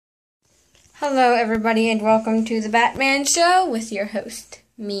Hello everybody and welcome to the Batman Show with your host,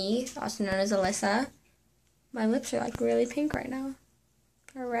 me, also known as Alyssa. My lips are like really pink right now.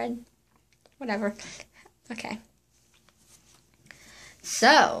 Or red. Whatever. Okay.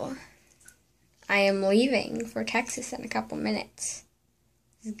 So, I am leaving for Texas in a couple minutes.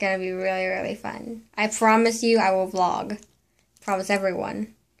 This is gonna be really, really fun. I promise you I will vlog. Promise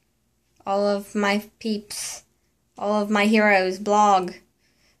everyone. All of my peeps, all of my heroes, blog.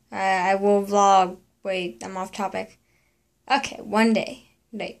 I will vlog. Wait, I'm off topic. Okay, one day.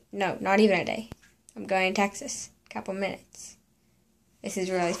 No, not even a day. I'm going to Texas. Couple minutes. This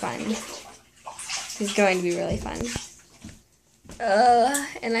is really fun. This is going to be really fun.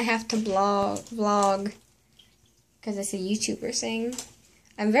 And I have to vlog. Because it's a YouTuber thing.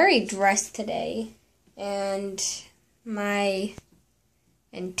 I'm very dressed today. And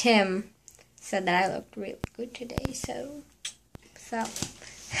Tim said that I looked really good today. So.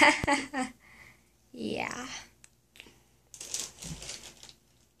 Yeah.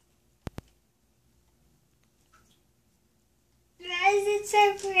 Why is it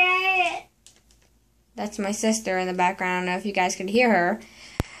so bright? That's my sister in the background. I don't know if you guys could hear her.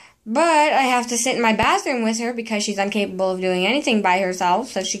 But I have to sit in my bathroom with her because she's incapable of doing anything by herself.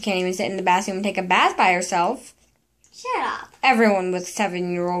 So she can't even sit in the bathroom and take a bath by herself. Shut up. Everyone with a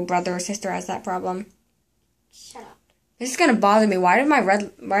 7-year-old brother or sister has that problem. Shut up. This is gonna bother me. Why do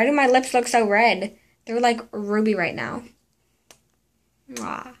my lips look so red? They're like ruby right now.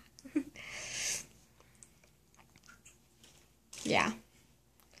 Mwah. Yeah.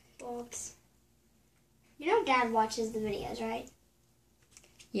 Vlogs. You know Dad watches the videos, right?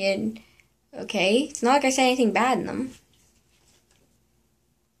 Yeah. Okay. It's not like I say anything bad in them.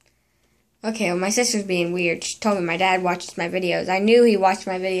 Okay, well, my sister's being weird. She told me my dad watches my videos. I knew he watched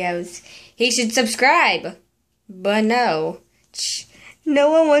my videos. He should subscribe. But no.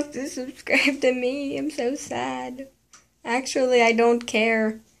 No one wants to subscribe to me. I'm so sad. Actually, I don't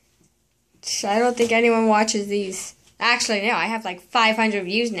care. I don't think anyone watches these. Actually, no. I have like 500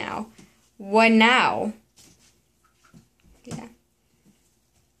 views now. What now? Yeah.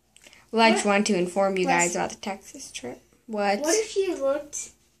 Well, I just wanted to inform you guys about the Texas trip. What? What if you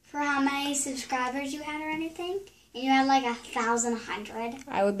looked for how many subscribers you had or anything, and you had like 1,100?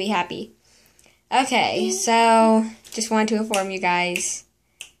 I would be happy. Okay, so just wanted to inform you guys.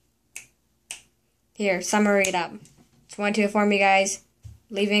 Here, summary it up. Just wanted to inform you guys.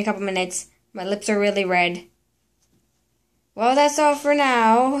 Leaving a couple minutes. My lips are really red. Well, that's all for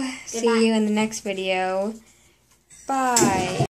now. Goodbye. See you in the next video. Bye.